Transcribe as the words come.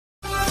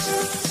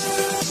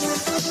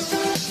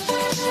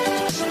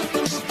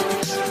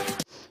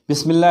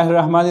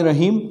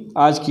बिस्मिल्लाहिर्रहमानिर्रहीम।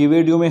 आज की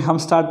वीडियो में हम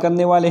स्टार्ट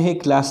करने वाले हैं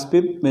class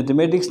 5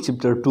 mathematics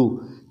chapter 2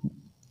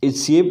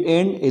 HCF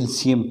and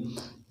LCM.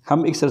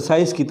 हम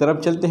एक्सरसाइज की तरफ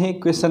चलते हैं।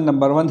 क्वेश्चन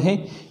नंबर 1 है,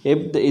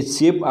 if the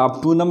HCF of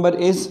to number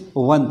is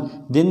 1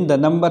 then the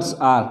numbers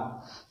are.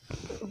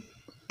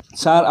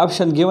 4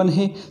 option given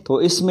है,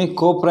 तो इसमें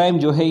को प्राइम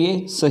जो है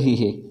ये सही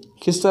है।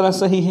 किस तरह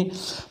सही है?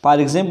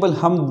 फॉर एग्जांपल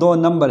हम दो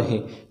नंबर है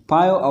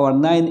 5 और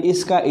 9,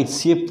 इसका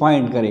एचसीएफ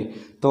फाइंड करें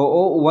तो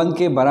ओ 1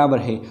 के बराबर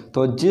है।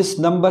 तो जिस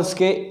नंबर्स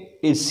के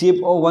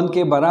एचसीएफ ओ 1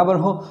 के बराबर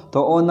हो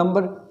तो ओ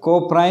नंबर को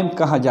प्राइम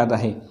कहा जाता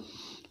है।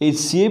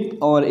 एचसीएफ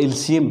और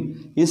एलसीएम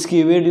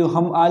इसकी वीडियो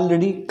हम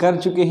ऑलरेडी कर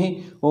चुके हैं,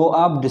 वो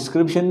आप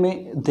डिस्क्रिप्शन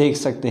में देख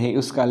सकते हैं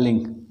उसका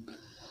लिंक।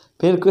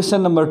 फिर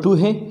क्वेश्चन नंबर 2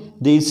 है,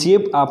 the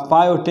HCF of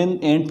 5, 10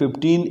 and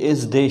 15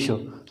 is dash.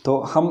 तो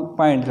हम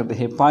फाइंड करते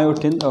हैं 5,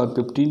 10 और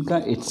 15 का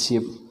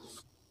एचसीएफ।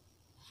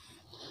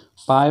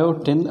 5,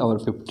 10 और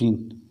 15,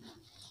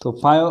 तो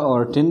 5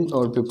 और 10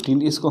 और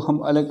 15 इसको हम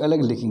अलग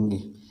अलग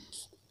लिखेंगे।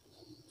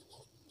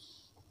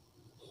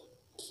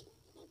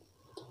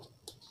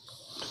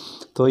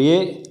 तो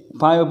ये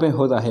 5 पे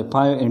होता है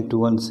 5 इंटू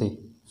 1 से,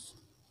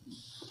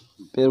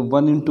 फिर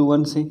 1 इंटू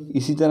 1 से।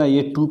 इसी तरह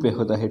ये 2 पे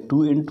होता है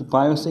 2 इंटू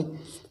 5 से,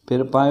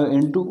 फिर 5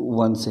 इंटू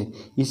 1 से।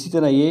 इसी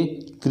तरह ये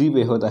 3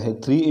 पे होता है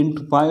 3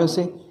 इंटू 5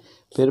 से,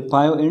 फिर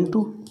 5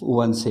 इंटू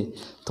 1 से।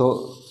 तो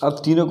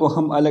अब तीनों को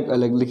हम अलग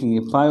अलग लिखेंगे।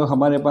 5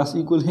 हमारे पास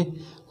इक्वल है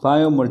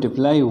 5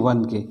 मल्टीप्लाई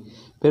 1 के,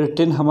 फिर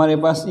 10 हमारे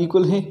पास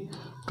इक्वल है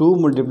 2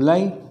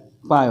 मल्टीप्लाई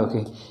 5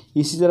 के।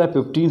 इसी तरह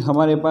 15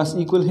 हमारे पास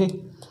इक्वल है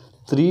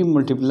 3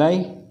 मल्टीप्लाई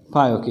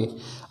 5 के।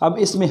 अब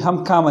इसमें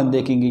हम कॉमन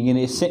देखेंगे,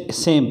 यानी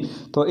सेम।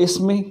 तो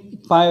इसमें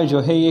 5 जो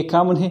है ये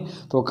कॉमन है,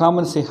 तो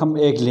कॉमन से हम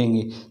 1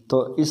 लेंगे,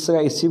 तो इसका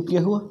एचसीएफ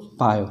क्या हुआ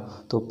 5।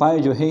 तो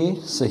 5 जो है ये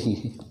सही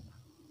है।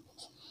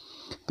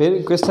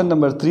 फिर क्वेश्चन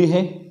नंबर 3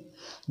 है,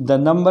 the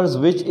numbers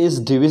which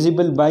is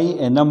divisible by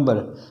A number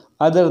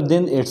other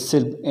than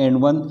itself and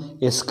 1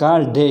 is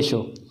called dash.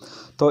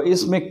 तो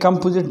इसमें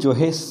कंपोजिट जो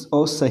है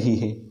वो सही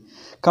है।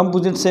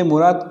 कंपोजिट से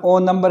मुराद वो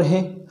नंबर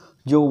है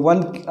जो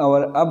 1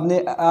 और अपने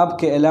आप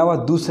के अलावा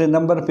दूसरे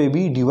नंबर पे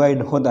भी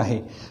डिवाइड होता है।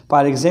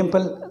 फॉर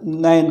एग्जांपल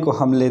 9 को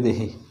हम लेते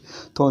हैं,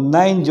 तो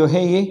 9 जो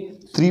है ये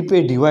 3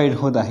 पे डिवाइड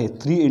होता है।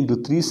 3 इंटू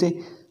 3 से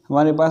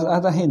हमारे पास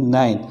आता है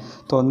 9।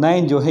 तो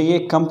 9 जो है ये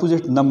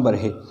कंपोजिट नंबर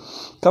है।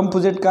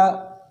 कंपोजिट का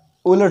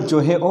उलट जो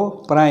है वो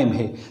प्राइम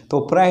है। तो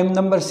प्राइम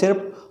नंबर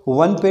सिर्फ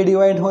 1 पे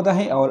डिवाइड होता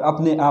है और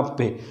अपने आप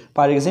पे।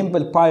 फॉर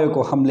एग्जांपल 5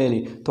 को हम ले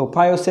लें, तो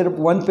 5 सिर्फ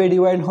 1 पे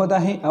डिवाइड होता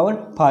है और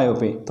 5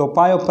 पे। तो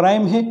 5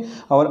 प्राइम है,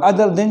 और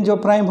अदर देन जो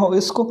प्राइम हो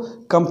इसको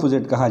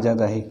कंपोजिट कहा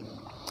जाता है।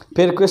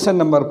 फिर क्वेश्चन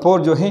नंबर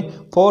 4 जो है,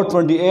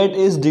 428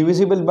 इज़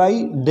डिविजिबल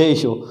बाई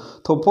डैश।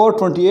 तो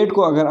 428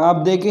 को अगर आप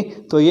देखें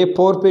तो ये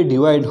 4 पे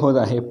डिवाइड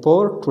होता है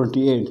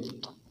 428।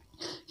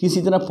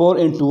 इसी तरह 4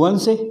 इंटू 1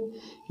 से,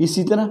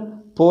 इसी तरह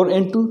 4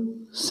 इंटू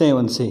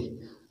 7 से।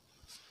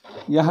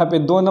 यहाँ पे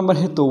 2 नंबर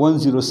है तो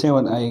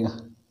 107 आएगा।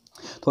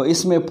 तो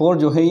इसमें 4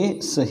 जो है ये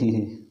सही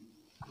है।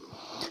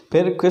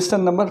 फिर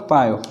क्वेश्चन नंबर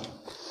 5,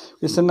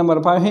 क्वेश्चन नंबर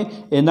 5 है,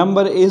 ए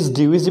number is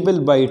divisible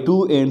by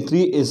 2 and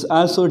 3 is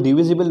also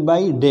divisible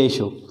by dash.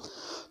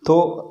 तो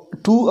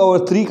 2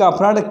 और 3 का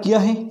प्रोडक्ट क्या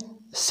है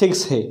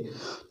 6 है।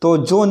 तो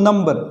जो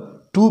नंबर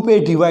 2 पे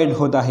डिवाइड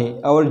होता है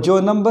और जो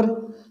नंबर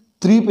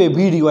 3 पे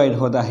भी डिवाइड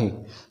होता है,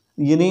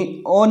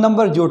 यानी ओ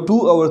नंबर जो 2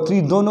 और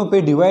 3 दोनों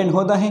पे डिवाइड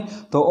होता है,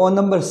 तो ओ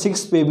नंबर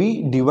 6 पे भी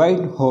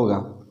डिवाइड होगा।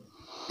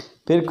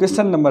 फिर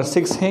क्वेश्चन नंबर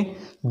 6 है,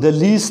 the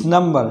least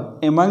number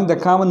among the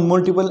common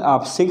multiple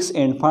of 6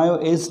 and 5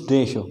 is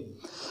dash.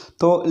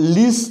 तो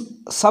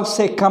लीस्ट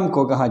सबसे कम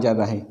को कहा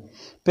जाता है।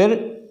 फिर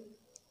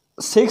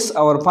 6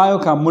 और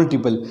 5 का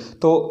मल्टीपल,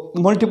 तो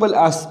मल्टीपल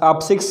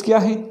ऑफ 6 क्या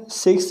है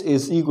 6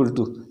 इज इक्वल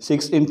टू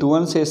 6 इंटू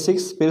 1 से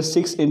 6, फिर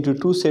 6 इंटू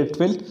 2 से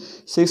 12,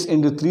 6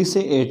 इंटू 3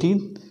 से 18,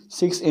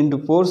 6 इंटू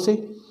 4 से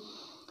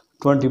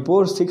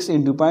 24, 6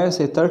 इंटू 5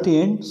 से 30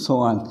 एंड सो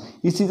ऑन।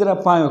 इसी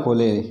तरह 5 को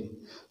ले लें,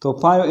 तो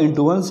 5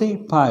 इंटू 1 से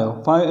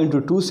 5, 5 इंटू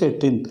 2 से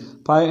 10,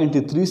 5 इंटू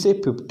 3 से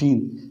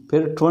 15,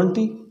 फिर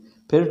 20,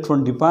 फिर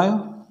 25,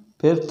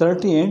 फिर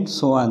 30 एंड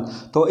सो ऑन।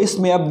 तो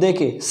इसमें अब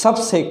देखें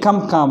सबसे कम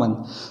कॉमन,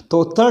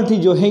 तो 30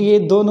 जो है ये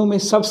दोनों में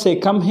सबसे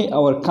कम है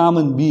और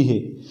कॉमन भी है।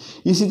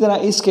 इसी तरह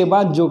इसके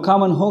बाद जो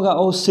कॉमन होगा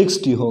वो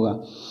 60 होगा,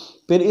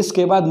 फिर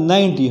इसके बाद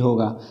 90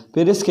 होगा,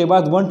 फिर इसके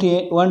बाद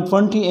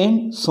 120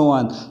 एंड सो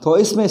ऑन। तो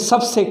इसमें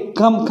सबसे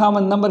कम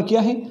कॉमन नंबर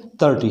क्या है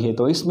 30 है।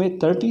 तो इसमें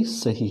 30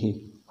 सही है।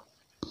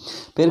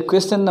 फिर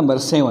question number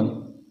 7,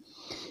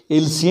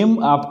 LCM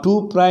of 2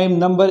 prime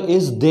number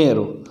is there.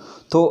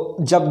 तो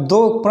जब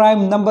 2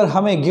 प्राइम नंबर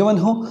हमें गिवन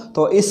हो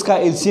तो इसका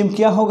एलसीएम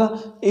क्या होगा,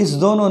 इस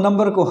दोनों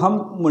नंबर को हम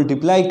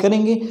मल्टीप्लाई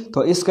करेंगे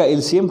तो इसका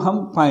एलसीएम हम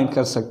फाइंड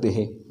कर सकते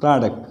हैं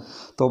प्रोडक्ट।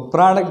 तो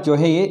प्रोडक्ट जो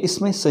है ये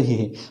इसमें सही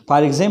है।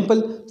 फॉर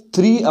एग्जांपल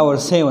 3 और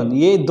 7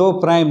 ये 2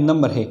 प्राइम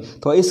नंबर है,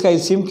 तो इसका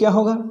एलसीएम क्या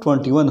होगा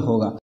 21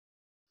 होगा।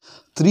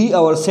 3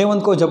 और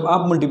 7 को जब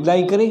आप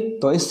मल्टीप्लाई करें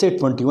तो इससे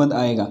 21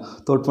 आएगा।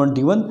 तो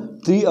 21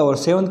 3 और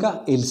 7 का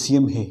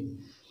एलसीएम है।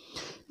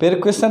 फिर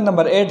क्वेश्चन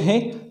नंबर 8 है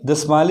the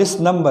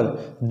smallest number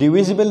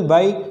divisible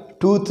by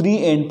 2, 3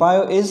 and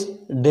 5 is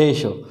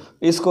dash.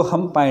 इसको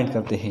हम फाइंड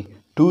करते हैं।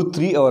 2,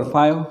 3 और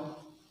 5,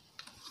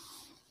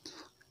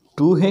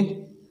 2 है,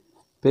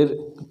 फिर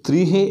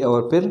 3 है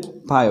और फिर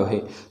 5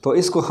 है। तो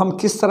इसको हम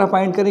किस तरह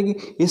फाइंड करेंगे?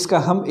 इसका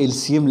हम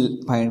एलसीएम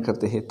फाइंड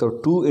करते हैं। तो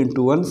 2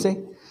 × 1 से,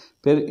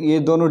 फिर ये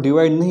दोनों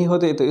डिवाइड नहीं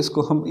होते तो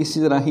इसको हम इसी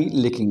तरह ही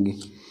लिखेंगे।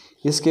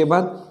 इसके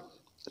बाद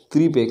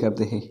 3 पे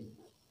करते हैं,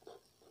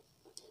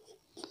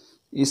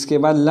 इसके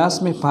बाद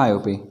लास्ट में 5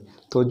 पे।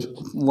 तो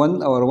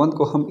 1 और 1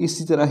 को हम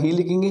इसी तरह ही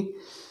लिखेंगे।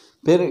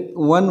 फिर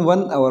 1,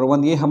 1 और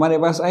 1 ये हमारे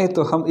पास आए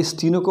तो हम इस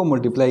तीनों को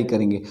मल्टीप्लाई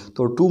करेंगे।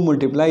 तो 2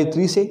 ×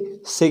 3 से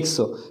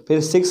 6,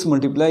 फिर 6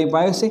 ×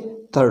 5 से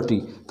 30।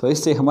 तो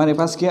इससे हमारे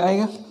पास क्या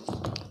आएगा?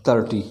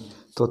 30।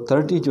 तो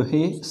 30 जो है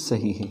ये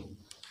सही है।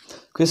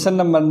 क्वेश्चन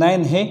नंबर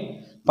 9 है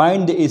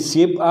find the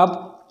shape of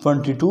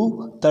 22,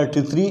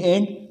 33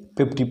 and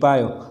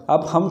 55।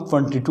 अब हम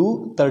 22,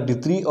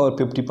 33 और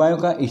 55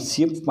 का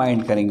शेप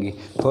फाइंड करेंगे।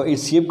 तो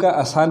इस शेप का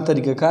आसान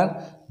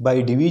तरीकाकार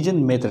बाय डिवीजन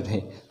मेथड है।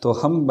 तो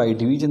हम बाय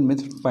डिवीजन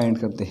मेथड फाइंड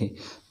करते हैं।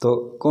 तो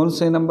कौन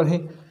से नंबर है?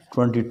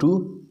 22,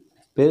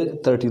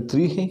 फिर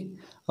 33 है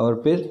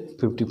और फिर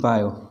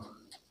 55।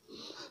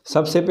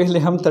 सबसे पहले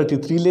हम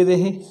 33 लेते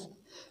हैं,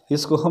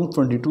 इसको हम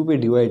 22 पे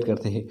डिवाइड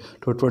करते हैं।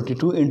 तो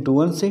 22 ×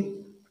 1 से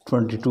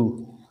 22,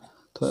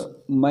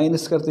 तो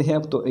माइनस करते हैं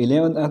अब तो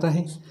 11 आता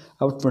है।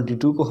 अब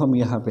 22 को हम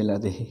यहाँ पे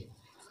लाते हैं,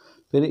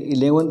 फिर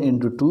 11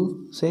 × 2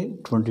 से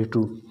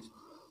 22।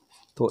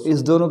 तो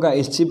इस दोनों का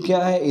शेप क्या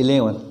है?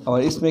 11,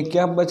 और इसमें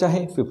क्या बचा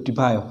है?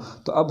 55।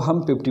 तो अब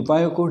हम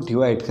 55 को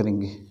डिवाइड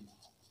करेंगे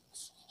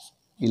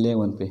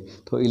 11 पे।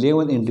 तो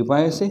 11 ×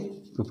 5 से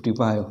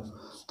 55।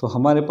 तो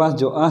हमारे पास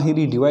जो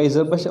आखिरी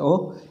डिवाइजर बचा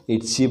वो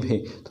शेप है।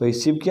 तो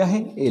शेप क्या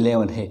है?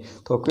 11 है।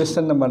 तो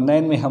क्वेश्चन नंबर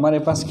 9 में हमारे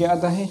पास क्या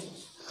आता है?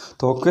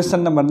 तो क्वेश्चन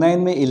नंबर 9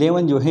 में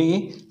 11 जो है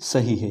ये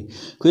सही है।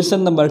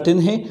 क्वेश्चन नंबर 10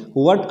 है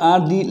what are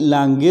the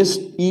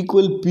longest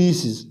equal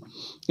pieces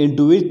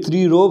into which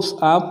 3 ropes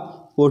of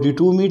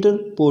 42 metre,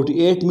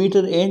 48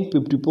 metre and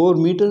 54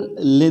 metre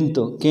length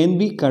can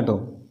be cut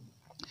off.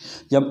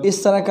 जब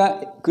इस तरह का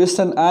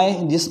क्वेश्चन आए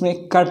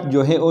जिसमें कट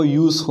जो है वो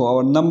यूज़ हो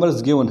और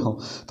नंबर्स गिवन हो,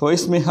 तो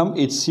इसमें हम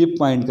शेप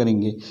फाइंड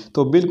करेंगे।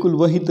 तो बिल्कुल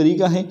वही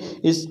तरीका है,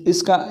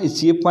 इसका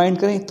शेप फाइंड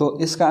करें तो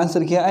इसका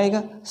आंसर क्या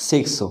आएगा?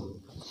 600।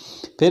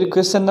 फिर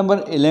question number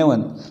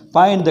 11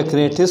 find the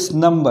greatest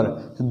number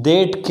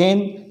that can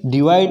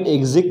divide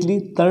exactly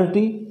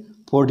 30,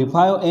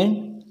 45 and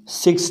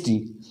 60।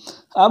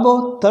 अब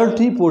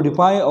 30,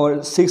 45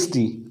 और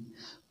 60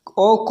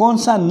 और कौन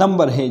सा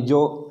नंबर है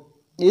जो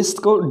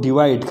इसको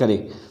डिवाइड करे?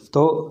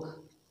 तो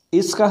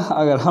इसका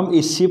अगर हम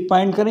शेप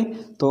फाइंड करें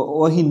तो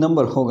वही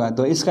नंबर होगा।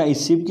 तो इसका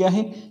शेप क्या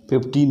है?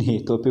 15 है।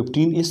 तो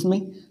 15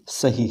 इसमें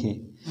सही है।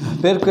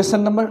 फिर question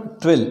number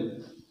 12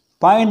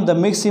 find the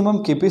maximum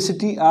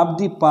capacity of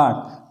the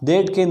part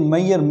that can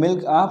measure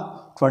milk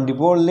of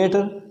 24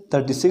 litre,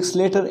 36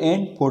 litre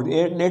and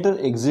 48 litre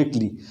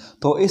exactly.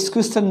 तो इस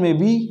क्वेश्चन में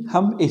भी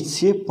हम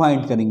शेप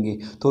फाइंड करेंगे।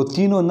 तो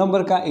तीनों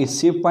नंबर का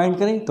शेप फाइंड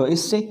करें तो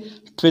इससे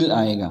 12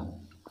 आएगा।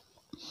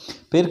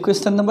 फिर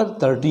question number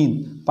 13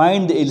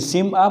 find the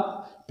LCM of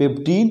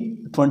 15,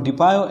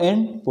 25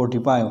 and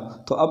 45।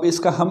 तो अब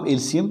इसका हम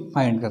एलसीएम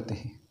फाइंड करते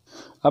हैं।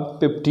 अब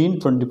 15,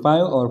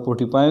 25 और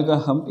 45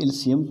 का हम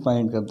एलसीएम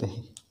फाइंड करते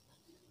हैं।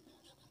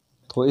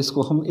 तो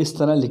इसको हम इस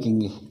तरह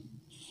लिखेंगे।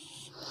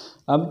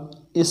 अब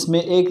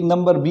इसमें एक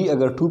नंबर भी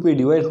अगर 2 पे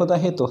डिवाइड होता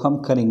है तो हम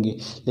करेंगे,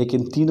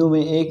 लेकिन तीनों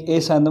में एक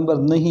ऐसा नंबर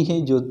नहीं है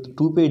जो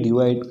 2 पे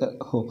डिवाइड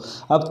हो।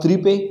 अब 3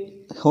 पे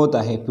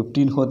होता है,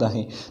 15 होता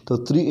है, तो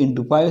 3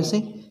 × 5 से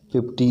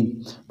 15।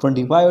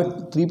 25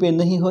 3 पे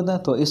नहीं होता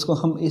तो इसको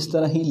हम इस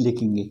तरह ही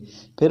लिखेंगे।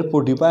 फिर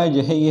 45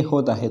 जो है ये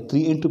होता है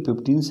 3 ×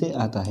 15 से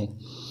आता है।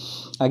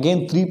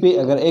 अगेन 3 पे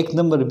अगर एक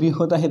नंबर भी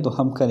होता है तो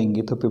हम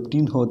करेंगे, तो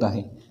 15 होता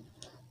है।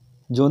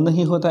 जो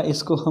नहीं होता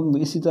इसको हम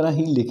इसी तरह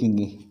ही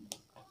लिखेंगे।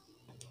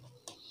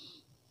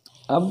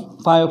 अब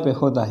 5 पे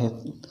होता है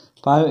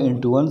 5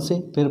 × 1 से,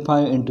 फिर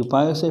 5 ×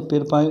 5 से,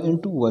 फिर 5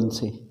 × 1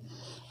 से।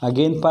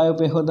 अगेन 5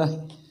 पे होता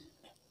है।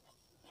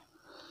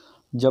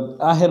 जब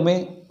आखिर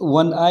में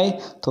 1 आए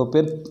तो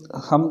फिर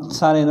हम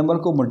सारे नंबर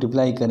को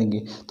मल्टीप्लाई करेंगे।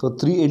 तो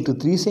 3 ×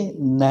 3 से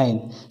 9,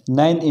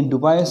 9 ×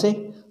 5 से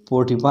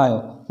 45,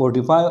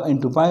 45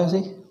 × 5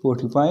 से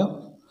 45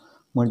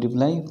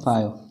 मल्टीप्लाई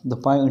 5, तो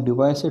 5 ×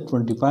 5 से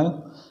 25,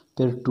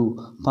 फिर 2,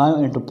 5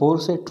 × 4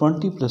 से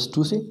 20 +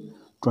 2 से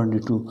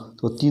 22।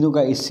 तो तीनों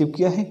का शेप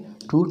क्या है?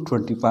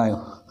 225।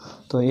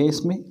 तो ये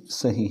इसमें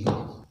सही है।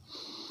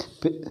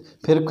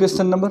 फिर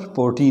question number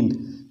 14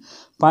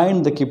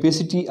 find the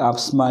capacity of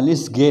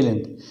smallest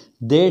gallon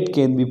that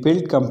can be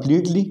filled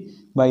completely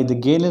by the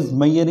gallons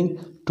measuring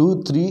 2,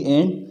 3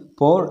 and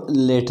 4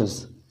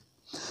 litres.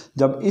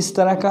 जब इस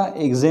तरह का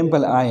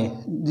एग्जाम्पल आए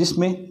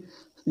जिसमें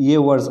ये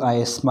वर्ड्स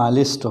आए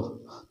स्मॉलेस्ट,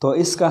 तो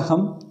इसका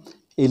हम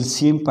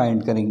एलसीएम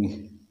फाइंड करेंगे।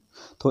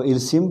 तो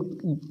एलसीएम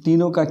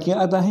तीनों का क्या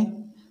आता है?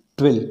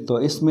 12, तो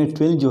इसमें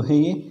 12 जो है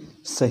ये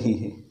सही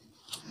है।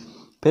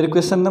 फिर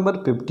question number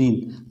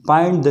 15,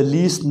 find the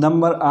least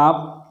number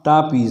of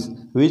टॉपीज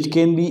which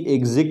can be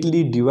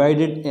exactly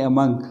divided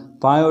among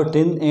 5,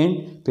 10 and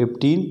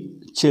 15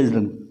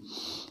 children.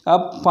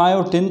 अब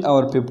 5, 10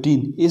 और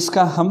 15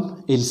 इसका हम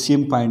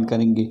एलसीएम फाइंड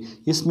करेंगे।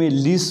 इसमें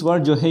लीस्ट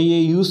वर्ड जो है ये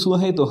यूज़ हुआ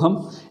है, तो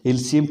हम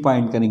एलसीएम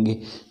फाइंड करेंगे।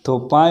 तो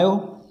 5,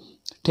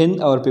 10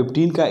 और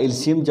 15 का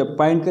एलसीएम जब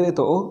फाइंड करें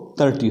तो वो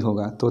 30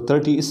 होगा, तो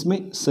 30 इसमें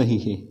सही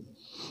है।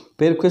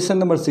 फिर क्वेश्चन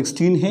नंबर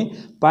 16 है,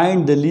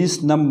 find the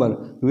least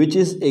number which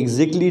is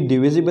exactly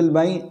divisible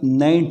by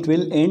 9,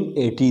 12 and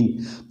 18।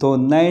 तो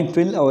 9,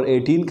 12 और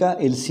 18 का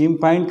एलसीएम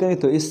फाइंड करें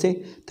तो इससे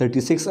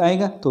 36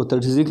 आएगा, तो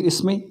 36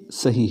 इसमें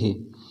सही है।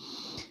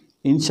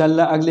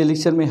 इंशाल्लाह अगले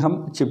लेक्चर में हम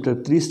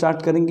चैप्टर 3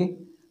 स्टार्ट करेंगे।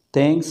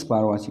 Thanks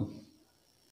for watching.